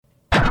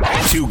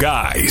Two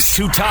guys,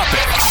 two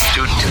topics,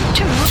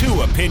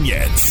 two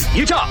opinions.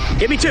 You talk.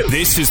 Give me two.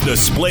 This is the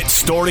split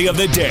story of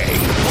the day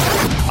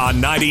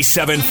on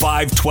 97.5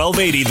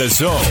 1280 The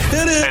Zone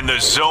and The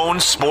Zone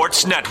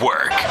Sports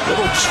Network.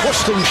 Little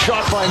twisting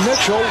shot by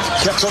Mitchell,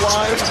 kept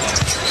alive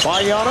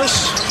by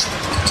Giannis.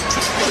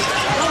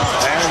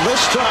 And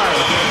this time,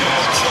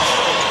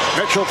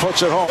 Mitchell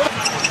puts it home.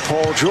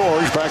 Paul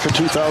George back in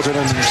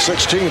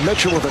 2016.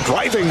 Mitchell with a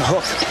driving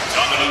hook.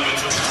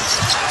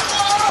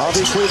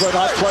 Obviously, they're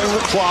not playing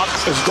the clock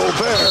as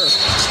Gobert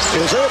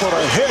is able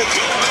to hit.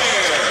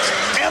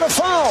 And a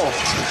foul.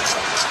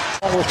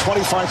 With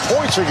 25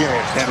 points a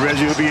game. And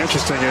Reggie, it'll be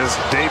interesting as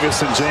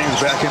Davis and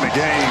James back in the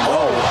game.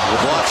 Oh, the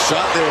block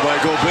shot there by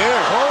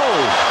Gobert.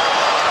 Oh,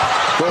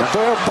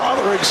 Gobert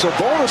bothering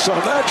Sabonis on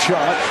that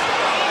shot.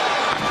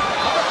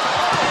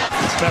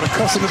 Got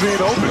accustomed to being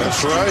open.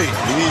 That's right.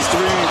 He needs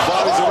three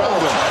bodies around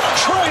him.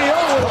 Trae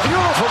Young with a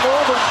beautiful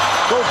move.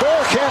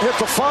 Gobert can't hit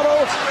the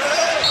follow.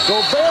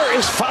 Gobert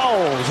is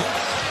fouled.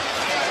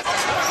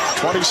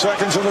 20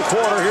 seconds in the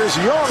quarter. Here's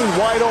Young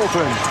wide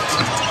open.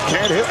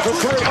 Can't hit the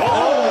three.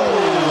 Oh!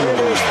 It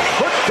is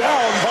put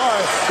down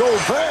by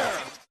Gobert.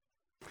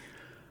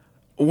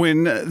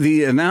 When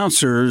the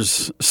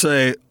announcers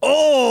say,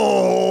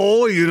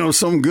 oh, you know,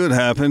 something good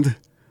happened,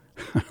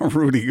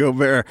 Rudy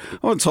Gobert.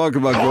 I want to talk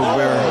about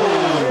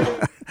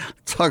Gobert.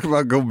 Talk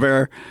about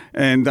Gobert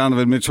and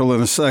Donovan Mitchell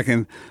in a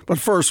second. But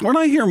first, when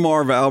I hear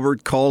Marv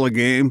Albert call a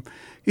game,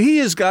 he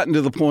has gotten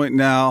to the point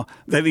now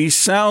that he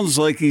sounds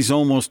like he's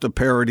almost a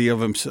parody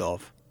of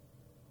himself.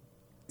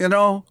 You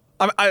know,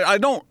 I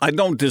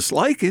don't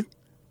dislike it.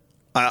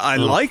 I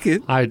like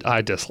it.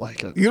 I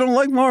dislike it. You don't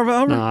like Marv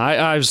Albert? No,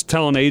 I was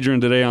telling Adrian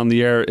today on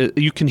the air,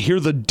 you can hear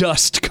the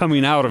dust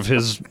coming out of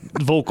his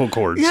vocal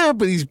cords. Yeah,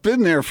 but he's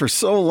been there for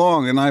so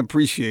long, and I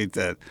appreciate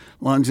that.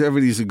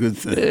 Longevity is a good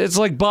thing. It's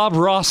like Bob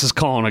Ross is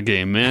calling a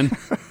game, man.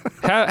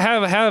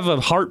 have a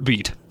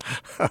heartbeat.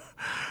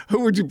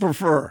 Who would you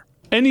prefer?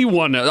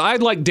 Anyone.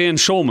 I'd like Dan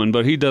Schulman,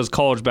 but he does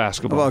college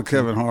basketball. How about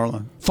Kevin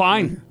Harlan?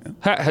 Fine.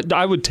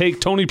 I would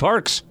take Tony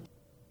Parks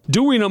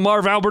doing a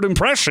Marv Albert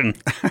impression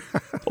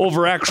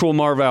over actual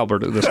Marv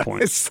Albert at this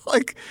point. It's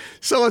like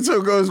so-and-so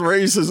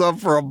races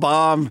up for a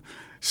bomb.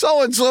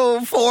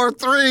 So-and-so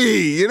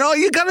 4-3. You know,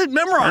 you got to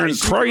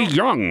memorize. And Trae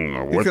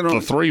Young with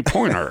the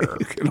three-pointer.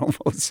 You can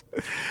almost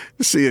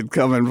see it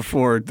coming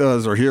before it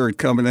does, or hear it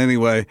coming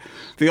anyway.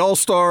 The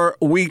All-Star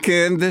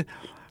Weekend.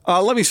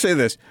 Let me say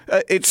this.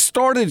 It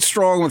started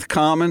strong with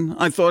Common.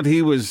 I thought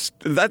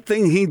that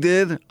thing he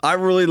did, I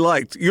really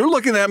liked. You're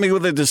looking at me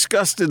with a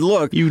disgusted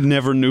look. You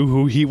never knew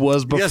who he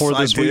was before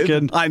this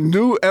weekend? I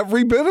knew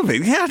every bit of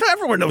it. Yeah,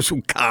 everyone knows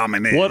who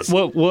Common is.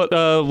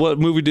 What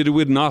movie did he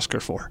win an Oscar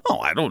for? Oh,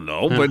 I don't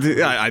know, but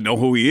I know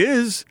who he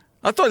is.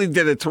 I thought he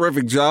did a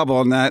terrific job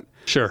on that.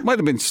 Sure. Might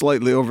have been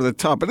slightly over the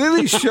top, but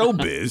it is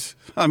showbiz.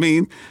 I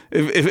mean,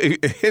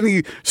 if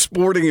any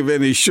sporting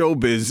event is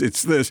showbiz,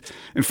 it's this.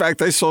 In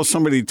fact, I saw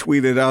somebody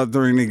tweet it out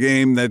during the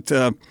game that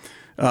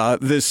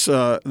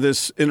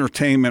this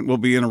entertainment will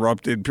be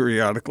interrupted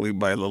periodically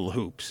by little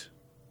hoops.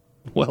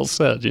 Well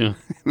said, yeah.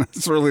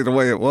 That's really the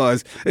way it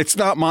was. It's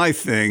not my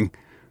thing,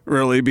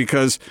 really,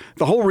 because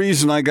the whole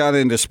reason I got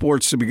into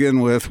sports to begin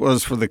with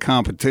was for the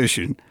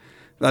competition.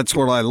 That's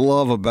what I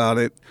love about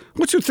it.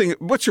 What's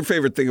your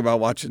favorite thing about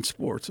watching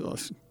sports,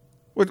 Austin?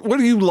 What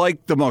do you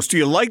like the most? Do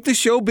you like the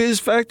showbiz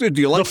factor? Do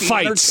you like the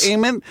fights?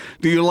 Entertainment?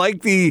 Do you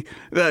like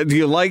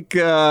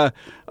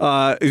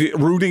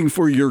rooting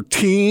for your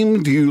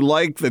team? Do you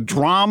like the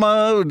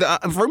drama?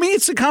 For me,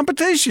 it's the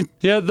competition.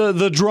 Yeah,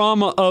 the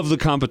drama of the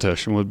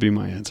competition would be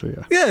my answer.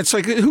 Yeah. Yeah, it's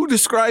like who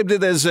described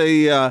it as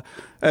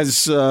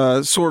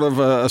sort of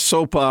a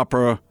soap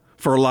opera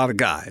for a lot of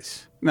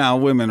guys. Now,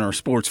 women are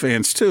sports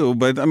fans too,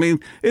 but I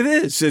mean, it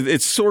is.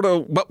 It's sort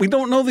of, but we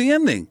don't know the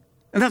ending.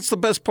 And that's the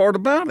best part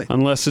about it.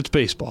 Unless it's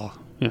baseball.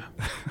 Yeah.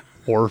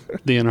 Or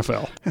the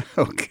NFL.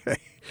 Okay.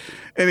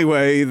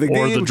 Anyway,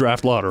 the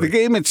draft lottery. The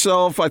game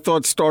itself, I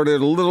thought,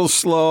 started a little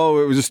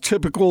slow. It was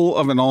typical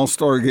of an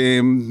all-star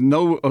game.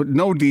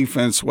 No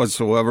defense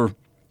whatsoever.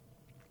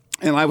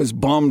 And I was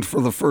bummed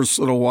for the first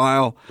little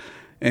while.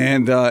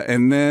 And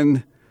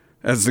then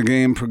as the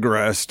game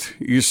progressed,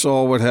 you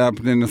saw what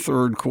happened in the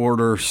third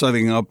quarter,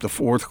 setting up the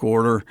fourth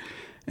quarter,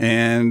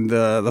 and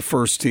the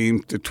first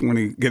team to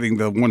getting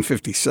the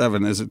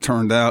 157, as it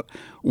turned out,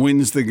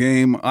 wins the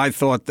game. I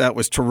thought that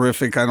was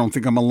terrific. I don't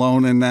think I'm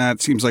alone in that.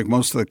 It seems like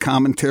most of the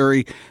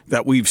commentary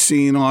that we've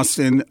seen,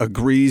 Austin,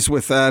 agrees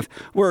with that.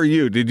 Where are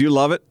you? Did you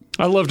love it?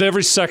 I loved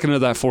every second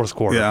of that fourth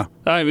quarter. Yeah.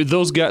 I mean,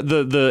 those guys,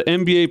 the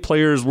NBA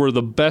players were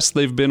the best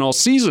they've been all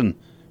season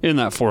in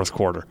that fourth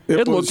quarter.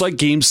 It looked like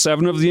Game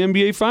 7 of the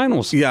NBA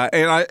Finals. Yeah,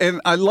 and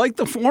I like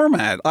the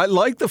format. I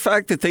like the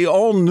fact that they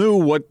all knew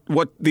what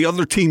the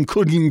other team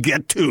couldn't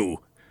get to.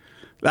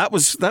 That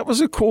was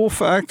a cool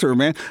factor,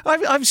 man.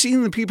 I've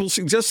seen the people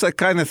suggest that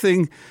kind of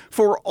thing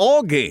for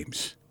all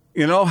games.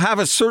 You know, have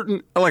a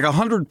certain, like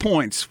 100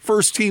 points,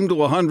 first team to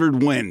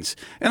 100 wins.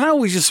 And I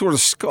always just sort of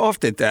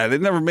scoffed at that.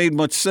 It never made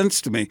much sense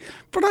to me.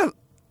 But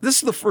this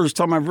is the first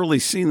time I've really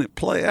seen it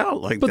play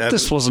out like that. But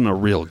this wasn't a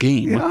real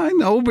game. Yeah, I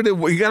know, but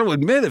you got to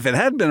admit, if it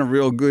had been a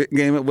real good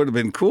game, it would have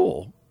been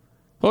cool.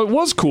 Well, it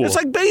was cool. It's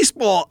like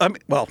baseball. I mean,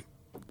 well,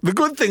 the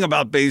good thing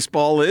about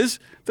baseball is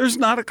there's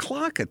not a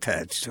clock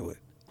attached to it.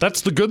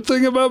 That's the good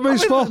thing about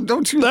baseball?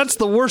 Don't you? That's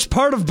the worst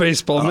part of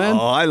baseball, man.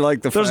 Oh, I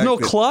like the fact there's no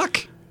that,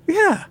 clock?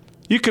 Yeah.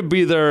 You could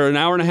be there an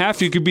hour and a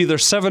half. You could be there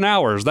 7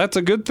 hours. That's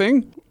a good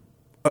thing?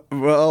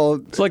 Well,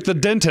 it's like the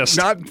dentist.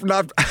 Not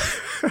not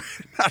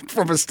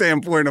from a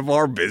standpoint of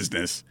our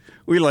business.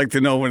 We like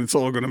to know when it's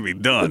all going to be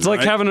done. It's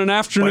like having an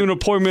afternoon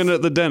appointment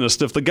at the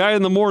dentist. If the guy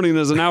in the morning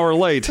is an hour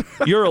late,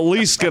 you're at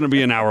least going to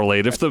be an hour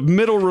late. If the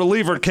middle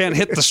reliever can't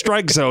hit the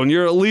strike zone,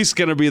 you're at least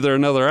going to be there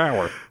another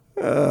hour.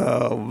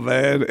 Oh,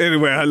 man.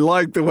 Anyway, I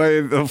like the way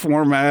the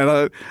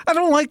format. I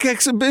don't like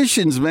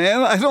exhibitions,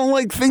 man. I don't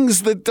like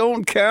things that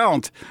don't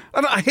count.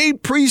 I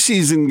hate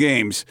preseason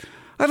games.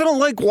 I don't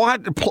like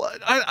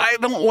I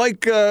don't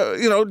like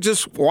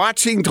just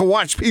watching to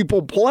watch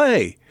people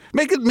play.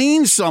 Make it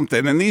mean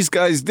something, and these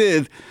guys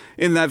did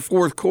in that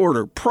fourth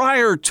quarter.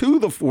 Prior to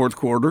the fourth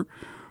quarter,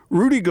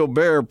 Rudy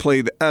Gobert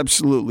played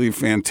absolutely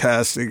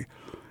fantastic.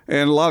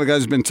 And a lot of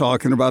guys have been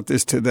talking about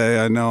this today,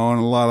 I know, and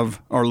a lot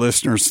of our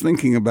listeners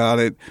thinking about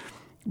it.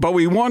 But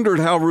we wondered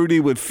how Rudy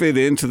would fit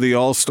into the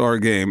All-Star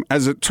game.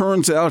 As it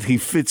turns out, he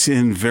fits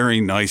in very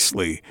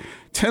nicely.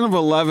 10 of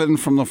 11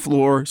 from the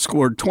floor,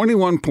 scored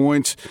 21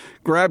 points,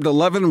 grabbed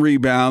 11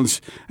 rebounds,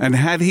 and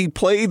had he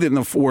played in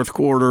the fourth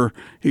quarter,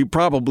 he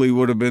probably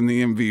would have been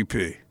the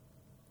MVP.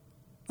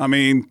 I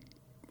mean,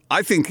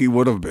 I think he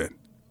would have been.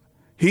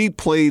 He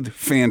played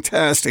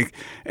fantastic,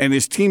 and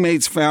his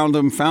teammates found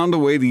a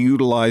way to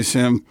utilize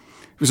him.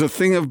 It was a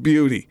thing of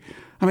beauty.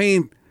 I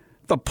mean,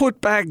 the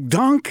putback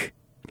dunk,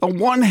 a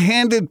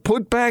one-handed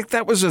putback,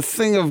 that was a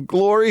thing of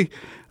glory.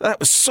 That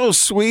was so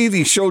sweet.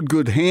 He showed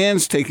good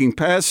hands, taking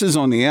passes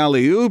on the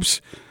alley-oops.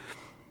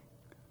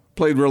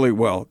 Played really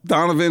well.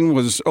 Donovan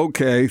was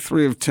okay,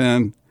 3 of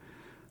 10.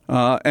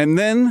 And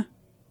then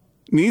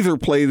neither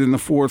played in the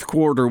fourth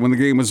quarter when the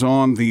game was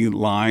on the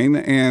line,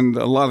 and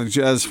a lot of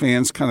Jazz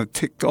fans kind of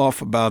ticked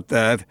off about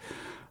that.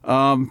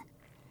 I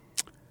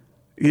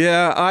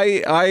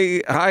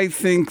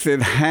think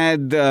that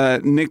had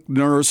Nick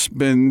Nurse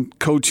been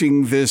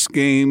coaching this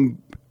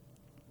game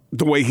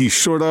the way he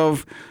should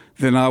have,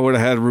 then I would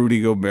have had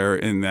Rudy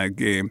Gobert in that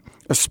game,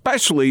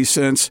 especially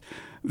since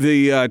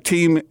the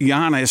team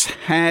Giannis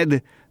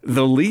had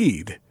the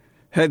lead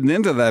heading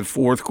into that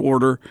fourth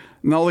quarter.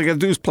 And all they got to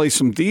do is play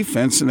some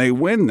defense, and they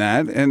win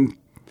that. And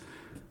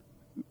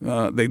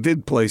they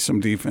did play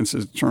some defense,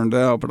 as it turned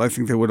out, but I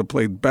think they would have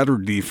played better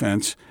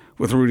defense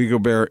with Rudy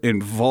Gobert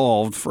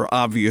involved for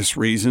obvious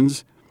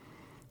reasons.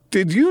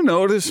 Did you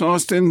notice,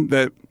 Austin,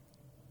 that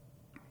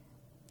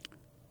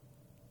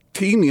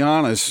Team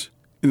Giannis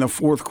in the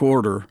fourth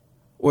quarter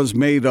was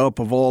made up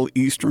of all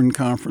Eastern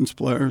Conference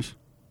players?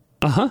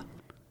 Uh-huh.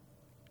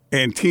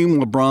 And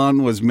Team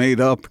LeBron was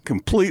made up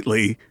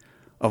completely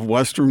of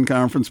Western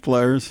Conference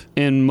players?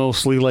 And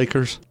mostly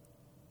Lakers.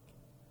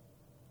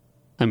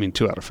 I mean,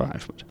 2 out of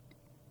 5. But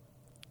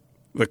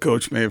the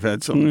coach may have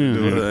had something to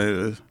do with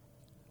that.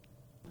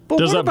 But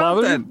does that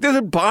bother you? Did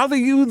it bother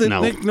you that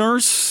No. Nick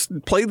Nurse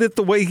played it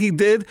the way he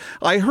did?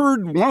 I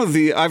heard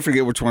I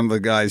forget which one of the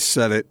guys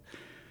said it,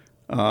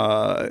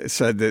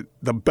 said that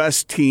the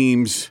best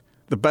teams,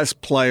 the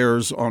best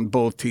players on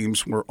both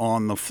teams were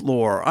on the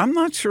floor. I'm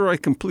not sure I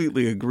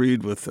completely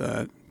agreed with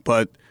that,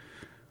 but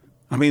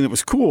I mean, it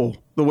was cool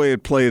the way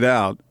it played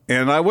out.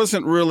 And I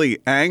wasn't really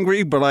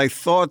angry, but I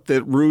thought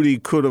that Rudy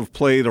could have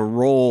played a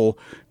role.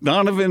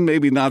 Donovan,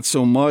 maybe not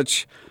so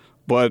much,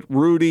 but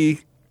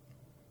Rudy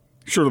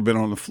should have been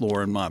on the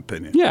floor, in my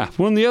opinion. yeah,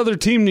 when the other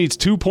team needs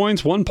 2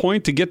 points, 1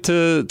 point to get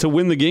to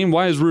win the game,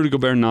 why is Rudy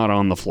Gobert not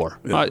on the floor?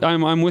 Yeah.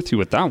 I'm with you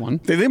with that one.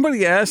 Did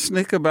anybody ask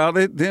Nick about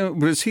it?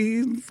 Was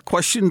he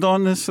questioned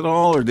on this at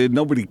all, or did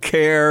nobody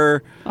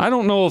care? I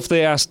don't know if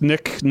they asked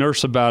Nick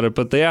Nurse about it,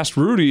 but they asked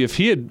Rudy if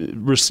he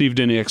had received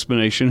any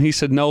explanation. He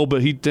said no,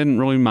 but he didn't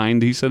really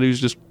mind. He said he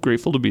was just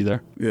grateful to be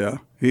there. Yeah,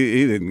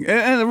 he didn't.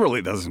 And it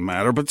really doesn't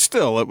matter, but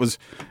still, it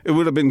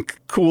would have been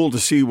cool to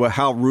see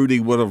how Rudy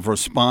would have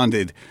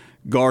responded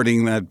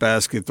guarding that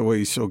basket the way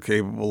he's so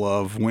capable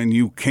of when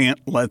you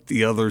can't let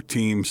the other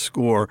team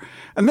score.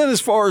 And then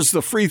as far as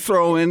the free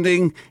throw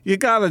ending, you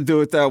got to do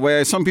it that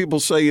way. Some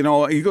people say, you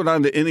go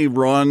down to any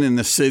run in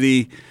the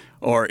city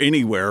or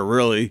anywhere,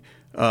 really,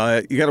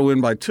 you got to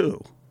win by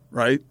 2,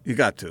 right? You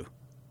got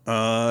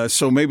to.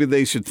 So maybe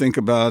they should think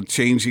about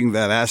changing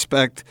that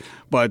aspect.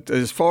 But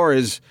as far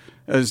as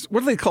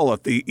what do they call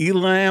it? The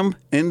Elam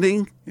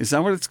ending? Is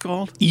that what it's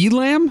called?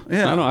 Elam?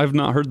 Yeah. I've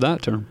not heard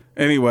that term.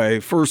 Anyway,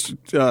 first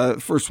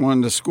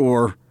one to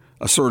score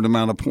a certain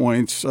amount of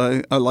points.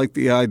 I like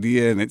the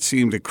idea, and it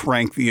seemed to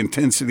crank the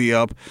intensity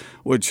up,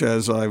 which,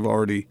 as I've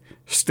already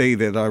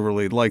stated, I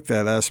really like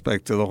that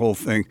aspect of the whole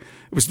thing.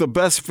 It was the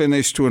best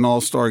finish to an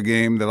All-Star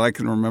game that I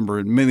can remember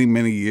in many,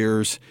 many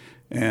years,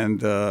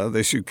 and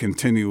they should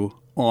continue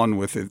on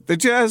with it. The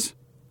Jazz,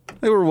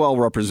 they were well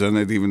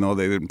represented, even though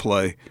they didn't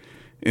play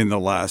in the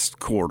last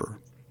quarter.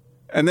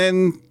 And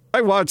then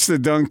I watched the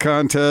dunk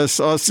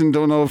contest. Austin,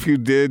 don't know if you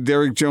did.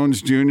 Derrick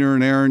Jones Jr.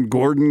 and Aaron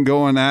Gordon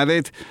going at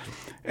it.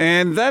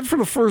 And that, for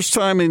the first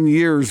time in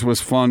years,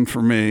 was fun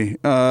for me.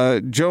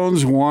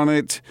 Jones won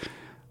it,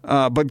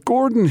 but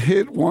Gordon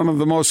hit one of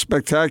the most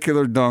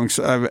spectacular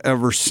dunks I've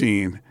ever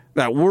seen.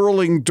 That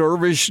whirling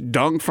dervish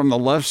dunk from the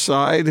left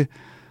side,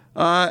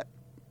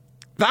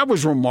 that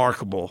was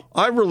remarkable.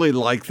 I really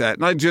like that.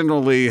 And I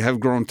generally have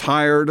grown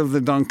tired of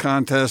the dunk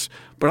contest,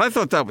 but I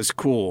thought that was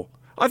cool.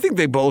 I think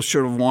they both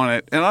should have won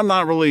it. And I'm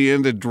not really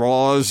into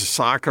draws,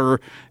 soccer,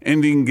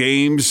 ending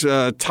games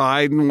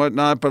tied and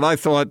whatnot, but I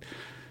thought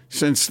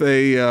since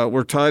they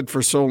were tied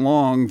for so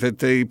long that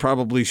they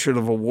probably should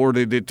have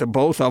awarded it to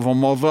both of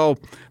them. Although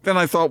then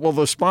I thought, well,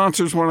 the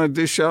sponsors want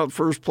to dish out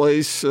first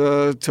place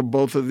to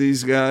both of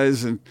these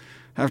guys and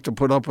have to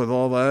put up with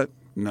all that?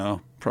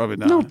 No, probably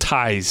not. No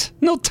ties.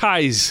 No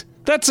ties.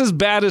 That's as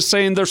bad as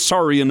saying they're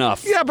sorry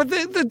enough. Yeah, but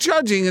the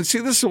judging, and see,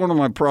 this is one of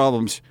my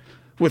problems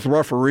with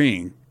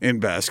refereeing in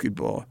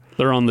basketball.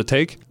 They're on the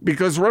take?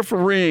 Because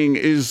refereeing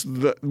is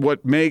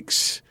what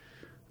makes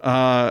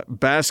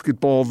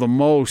basketball the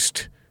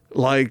most.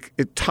 Like,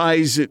 it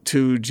ties it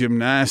to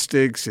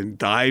gymnastics and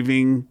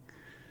diving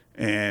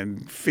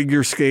and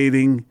figure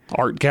skating.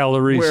 Art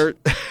galleries.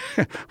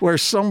 Where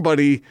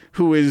somebody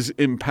who is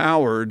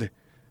empowered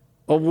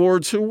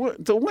awards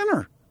the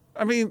winner.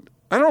 I mean,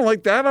 I don't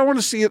like that. I want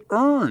to see it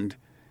earned.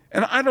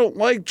 And I don't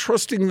like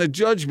trusting the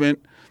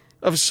judgment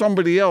of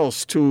somebody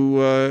else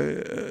to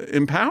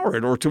empower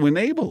it or to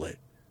enable it.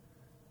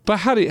 But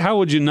how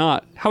would you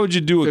not? How would you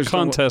do a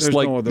contest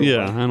like? No other way.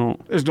 I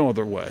don't. There's no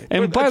other way.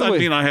 And but by the way, I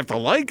mean, I have to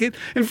like it.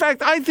 In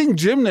fact, I think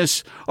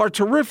gymnasts are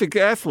terrific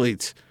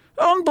athletes,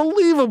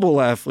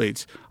 unbelievable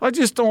athletes. I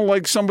just don't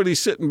like somebody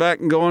sitting back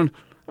and going,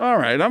 "All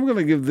right, I'm going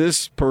to give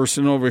this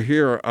person over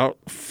here a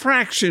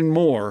fraction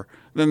more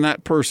than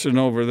that person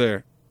over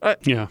there."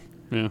 Yeah.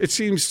 It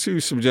seems too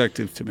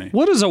subjective to me.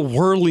 What is a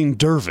whirling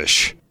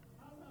dervish?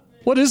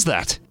 What is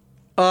that?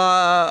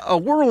 A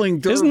whirling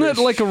dervish. Isn't that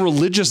like a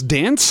religious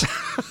dance?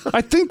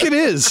 I think it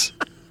is.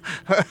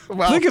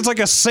 Well, I think it's like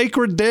a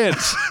sacred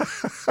dance.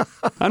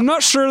 I'm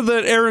not sure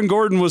that Aaron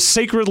Gordon was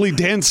sacredly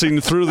dancing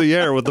through the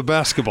air with the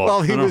basketball.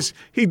 Well,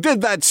 he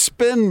did that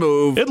spin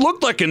move. It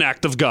looked like an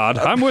act of God.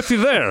 I'm with you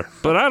there.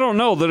 But I don't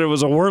know that it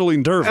was a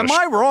whirling dervish. Am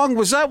I wrong?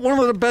 Was that one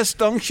of the best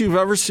dunks you've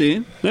ever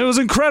seen? It was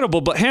incredible.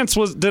 But Hans,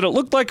 did it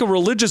look like a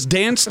religious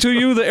dance to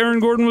you that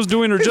Aaron Gordon was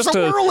doing, or just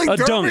a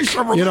dunk?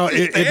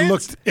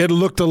 It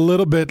looked a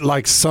little bit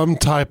like some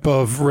type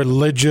of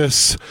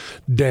religious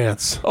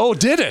dance. Oh,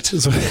 did it?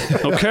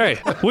 Okay.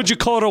 Would you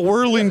call it a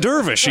whirling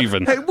dervish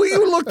even? Hey, will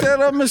you look that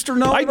up, Mr.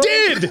 No? I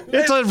did.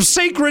 It's a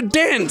sacred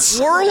dance.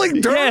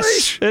 Whirling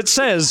dervish? Yes. It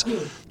says,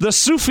 the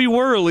Sufi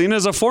whirling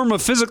is a form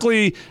of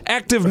physically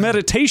active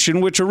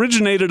meditation which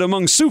originated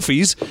among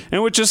Sufis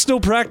and which is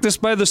still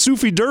practiced by the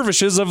Sufi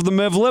dervishes of the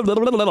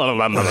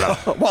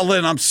Mevlev. Well,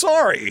 then I'm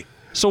sorry.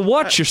 So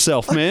watch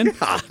yourself, man.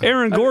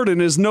 Aaron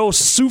Gordon is no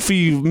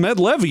Sufi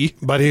Medlevi.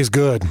 But he's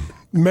good.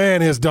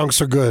 Man, his dunks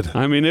are good.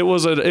 I mean, it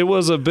was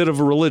a bit of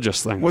a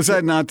religious thing. Was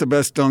that not the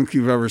best dunk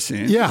you've ever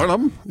seen? Yeah. One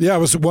of them? Yeah, it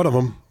was one of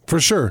them, for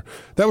sure.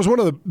 That was one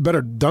of the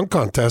better dunk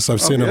contests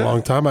I've seen in a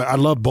long time. I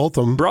love both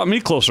of them. Brought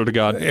me closer to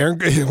God.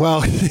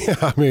 Well, yeah,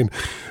 I mean,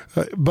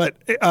 but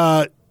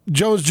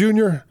Jones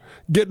Jr.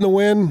 getting the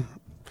win,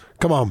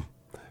 come on.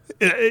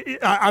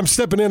 I'm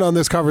stepping in on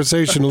this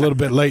conversation a little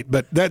bit late,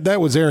 but that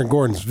was Aaron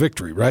Gordon's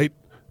victory, right?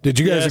 Did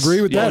you guys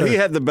agree with that? He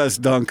had the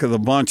best dunk of the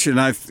bunch, and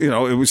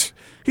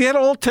he had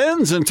all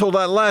 10s until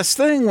that last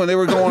thing when they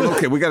were going,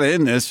 okay, we got to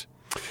end this.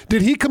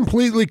 Did he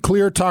completely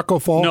clear Taco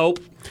Fall? Nope.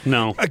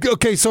 No.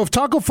 Okay, so if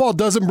Taco Fall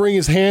doesn't bring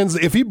his hands,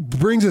 if he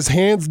brings his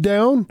hands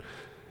down,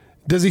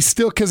 does he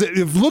still, because it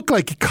looked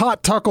like he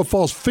caught Taco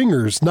Fall's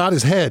fingers, not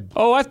his head.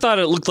 Oh, I thought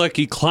it looked like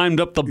he climbed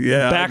up the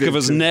back of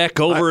his neck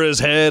over his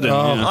head.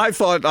 And, I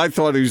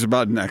thought he was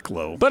about neck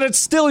low. But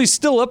he's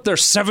still up there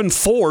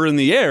 7'4" in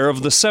the air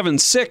of the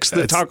 7'6"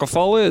 that Taco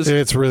Fall is.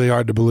 It's really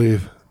hard to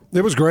believe.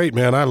 It was great,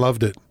 man. I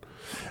loved it.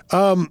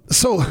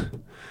 So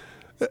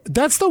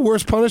that's the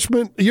worst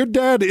punishment. Your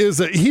dad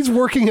he's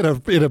working in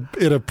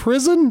a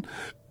prison,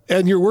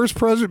 and your worst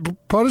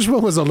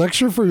punishment was a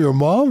lecture for your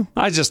mom?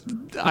 I guess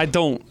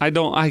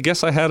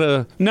I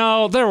had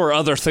no, there were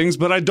other things,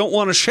 but I don't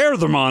want to share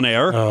them on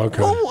air. Oh,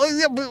 okay. Oh,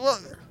 yeah,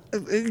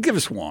 but give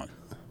us one.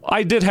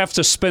 I did have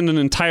to spend an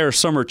entire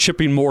summer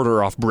chipping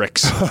mortar off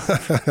bricks they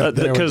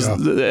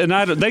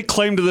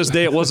claim to this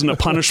day it wasn't a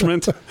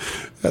punishment.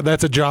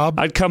 That's a job.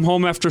 I'd come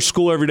home after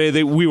school every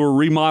day. We were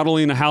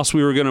remodeling a house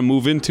we were going to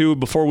move into.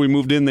 Before we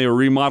moved in, they were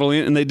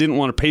remodeling it, and they didn't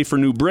want to pay for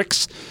new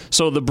bricks.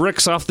 So the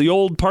bricks off the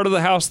old part of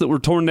the house that were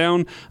torn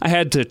down, I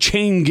had to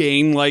chain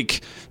gang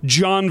like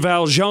Jean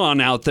Valjean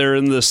out there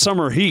in the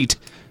summer heat,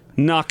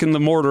 knocking the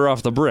mortar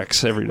off the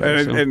bricks every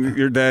day. And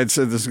your dad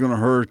said this is going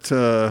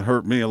to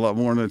hurt me a lot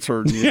more than it's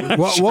hurting you.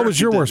 What was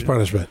your worst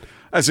punishment?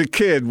 as a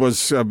kid,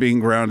 was being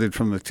grounded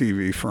from the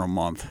TV for a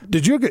month.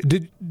 Did you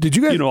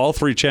guys? All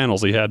 3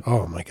 channels he had.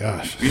 Oh my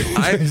gosh!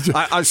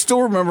 I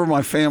still remember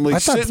my family I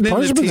thought sitting in the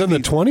punishments TV. in the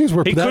 20s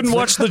were. He couldn't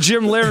watch the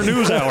Jim Lair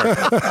News Hour.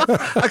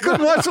 I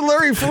couldn't watch the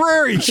Larry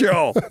Ferrari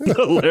show.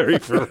 The Larry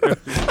Ferrari.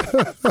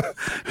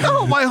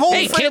 No, my whole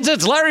kids,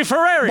 it's Larry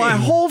Ferrari. My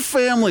whole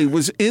family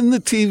was in the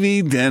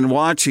TV den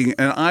watching,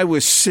 and I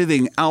was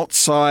sitting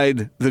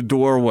outside the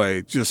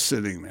doorway, just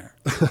sitting there.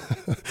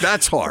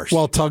 That's harsh.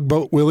 While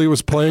Tugboat Willie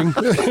was playing.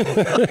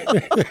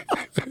 I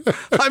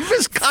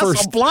miss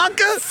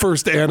Casablanca.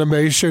 First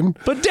animation.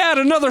 But Dad,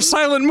 another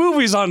silent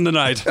movie's on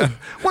tonight.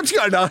 What you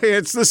got now,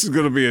 Hans? This is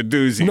going to be a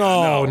doozy.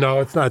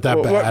 No, it's not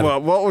that bad.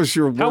 What was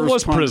your worst How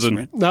was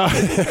punishment? prison?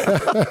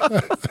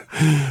 No.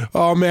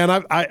 Oh man,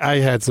 I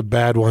had some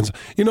bad ones.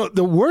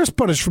 The worst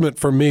punishment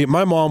for me,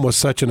 my mom was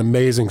such an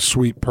amazing,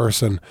 sweet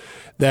person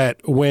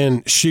that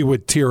when she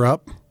would tear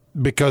up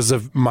because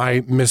of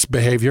my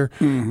misbehavior,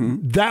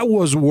 that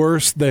was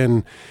worse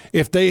than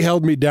if they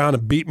held me down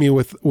and beat me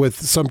with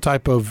some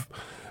type of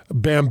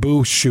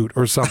bamboo shoot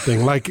or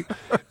something. Like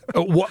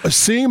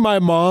seeing my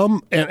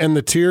mom and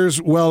the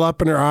tears well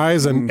up in her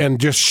eyes and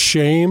just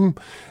shame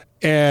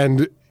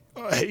and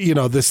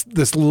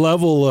this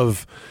level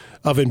of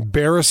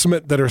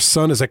embarrassment that her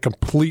son is a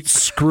complete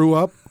screw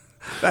up.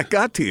 That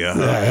got to you. Huh?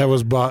 Yeah, it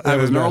was at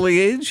an early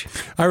age.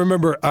 I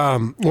remember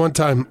one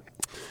time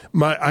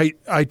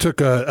I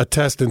took a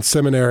test in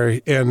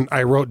seminary and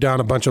I wrote down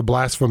a bunch of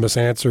blasphemous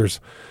answers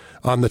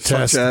on the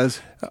test. Such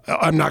as?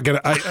 I'm not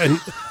gonna.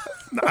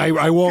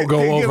 I won't go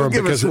over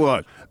them because us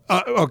what?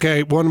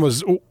 Okay, one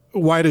was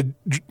why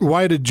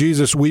did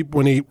Jesus weep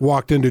when he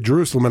walked into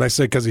Jerusalem? And I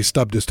said because he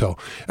stubbed his toe.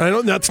 And I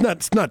know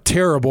it's not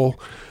terrible,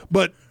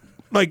 but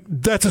like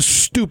that's a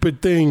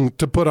stupid thing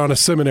to put on a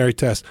seminary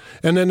test.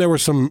 And then there were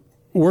some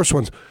worse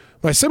ones.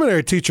 My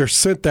seminary teacher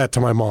sent that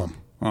to my mom.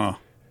 Oh.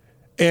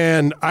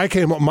 And I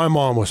came up, my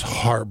mom was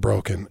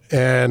heartbroken,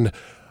 and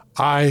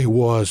I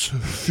was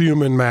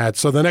fuming mad.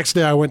 So the next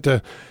day I went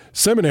to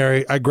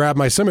seminary, I grabbed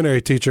my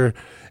seminary teacher,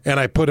 and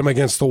I put him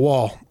against the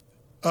wall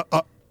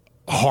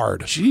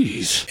hard.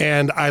 Jeez.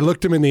 And I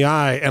looked him in the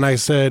eye, and I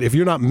said, if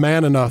you're not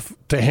man enough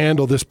to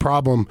handle this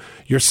problem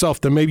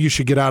yourself, then maybe you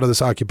should get out of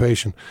this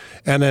occupation.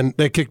 And then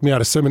they kicked me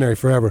out of seminary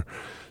forever.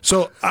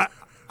 So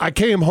I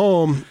came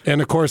home,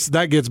 and of course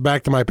that gets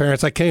back to my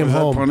parents. I came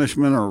home.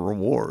 Punishment or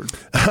reward?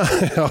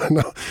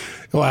 No.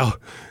 Well,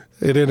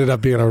 it ended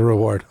up being a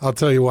reward. I'll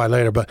tell you why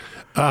later. But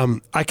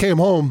I came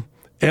home,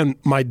 and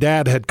my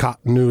dad had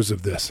caught news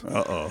of this.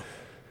 Uh-oh.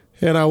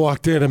 And I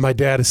walked in, and my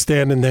dad is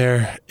standing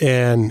there,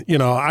 and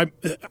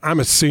I'm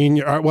a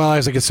senior. Well,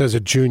 Isaac says a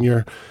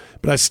junior,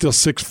 but I'm still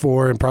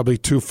 6'4" and probably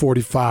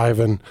 245,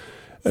 and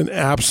an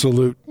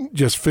absolute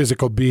just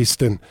physical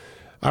beast. And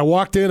I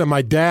walked in, and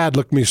my dad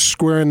looked me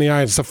square in the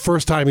eye. It's the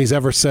first time he's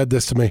ever said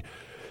this to me.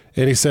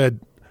 And he said,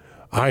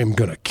 I am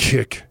going to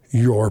kick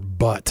your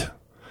butt.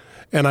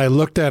 And I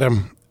looked at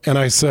him, and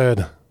I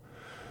said,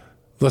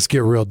 let's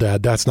get real,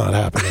 Dad. That's not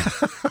happening.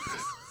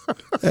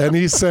 And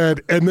he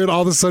said, and then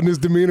all of a sudden his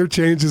demeanor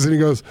changes, and he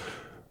goes,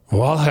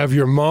 well, I'll have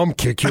your mom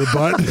kick your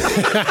butt.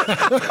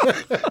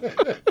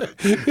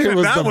 It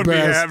was that the would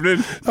best. Be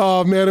happening.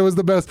 Oh, man, it was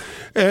the best.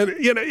 And,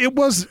 it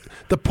was,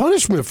 the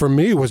punishment for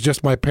me was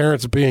just my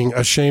parents being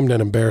ashamed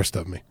and embarrassed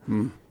of me.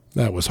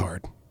 That was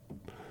hard.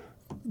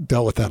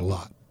 Dealt with that a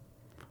lot.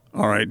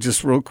 All right,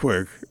 just real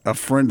quick. A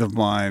friend of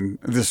mine,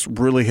 this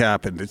really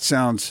happened. It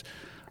sounds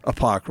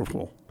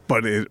apocryphal,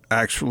 but it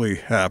actually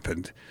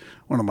happened.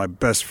 One of my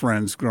best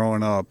friends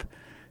growing up,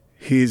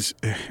 his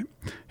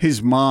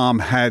mom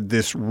had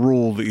this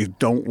rule that you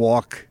don't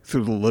walk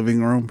through the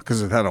living room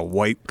because it had a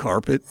white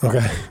carpet.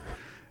 Okay.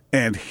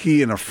 And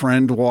he and a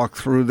friend walked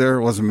through there.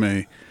 It wasn't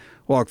me.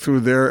 Walked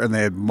through there, and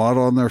they had mud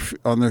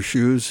on their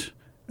shoes,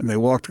 and they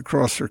walked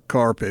across their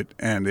carpet,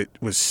 and it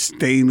was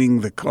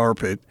staining the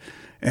carpet.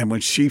 And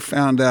when she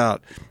found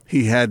out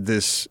he had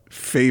this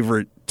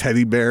favorite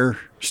teddy bear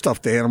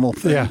stuffed animal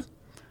thing, Yeah.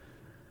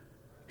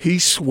 he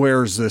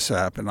swears this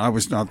happened. I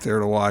was not there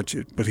to watch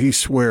it, but he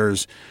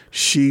swears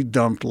she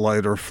dumped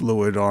lighter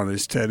fluid on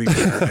his teddy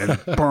bear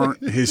and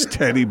burnt his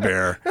teddy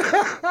bear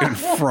in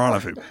front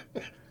of him.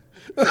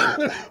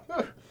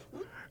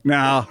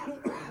 Now,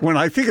 when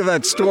I think of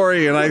that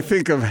story and I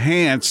think of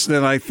Hans,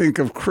 then I think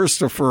of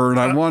Christopher, and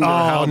I wonder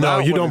how. Oh no,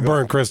 you don't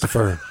burn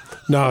Christopher.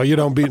 No, you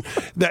don't beat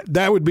that.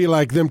 That would be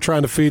like them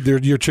trying to feed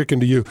your chicken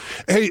to you.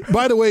 Hey,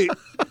 by the way,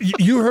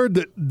 you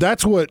heard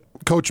that's what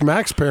Coach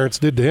Mac's parents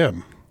did to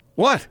him.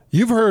 What?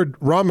 You've heard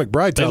Ron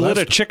McBride tell They lit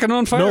a chicken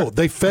on fire? No,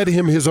 they fed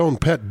him his own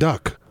pet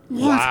duck.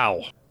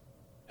 Wow.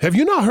 Have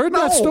you not heard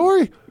that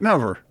story?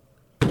 Never.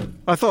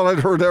 I thought I'd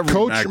heard every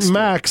Coach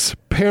Mac's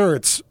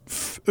parents,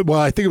 well,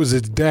 I think it was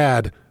his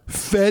dad,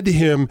 fed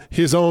him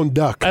his own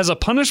duck. As a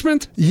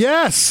punishment?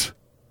 Yes.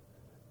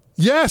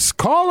 Yes,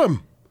 call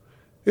him.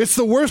 It's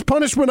the worst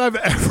punishment I've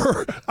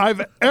ever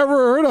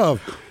heard of.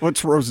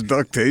 What's roast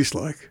duck taste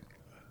like?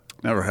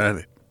 Never had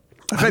it.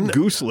 I've had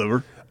goose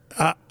liver.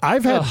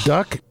 I've had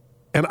duck,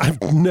 and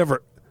I've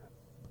never.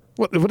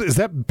 What is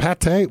that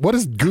pate? What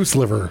is goose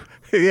liver?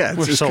 Yeah, it's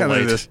We're just so kind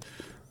late. of this.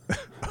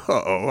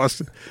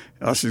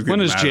 Austin's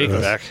When is Jake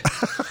back?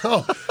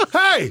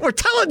 Hey, We're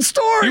telling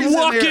stories. You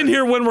walk in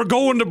here when we're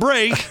going to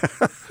break.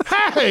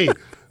 hey,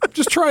 I'm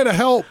just trying to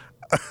help.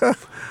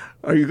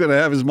 Are you going to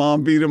have his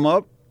mom beat him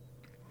up?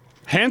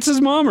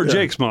 Hance's mom or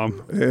Jake's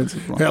mom? It's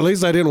his mom. Yeah, at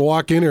least I didn't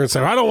walk in here and say,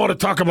 I don't want to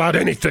talk about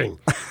anything.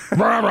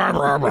 Blah, blah,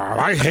 blah, blah.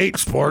 I hate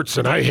sports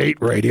and I hate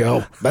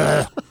radio.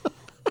 Bah.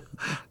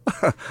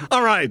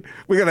 All right,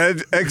 we got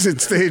to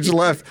exit stage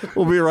left.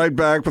 We'll be right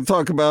back. We'll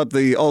talk about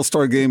the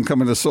All-Star game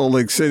coming to Salt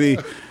Lake City.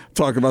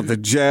 Talk about the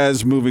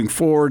Jazz moving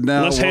forward now.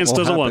 Unless Hans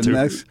doesn't want to.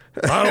 Next.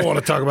 I don't want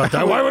to talk about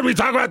that. Why would we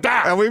talk about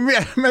that? And we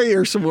may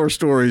hear some more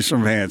stories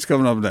from Hans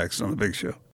coming up next on The Big Show.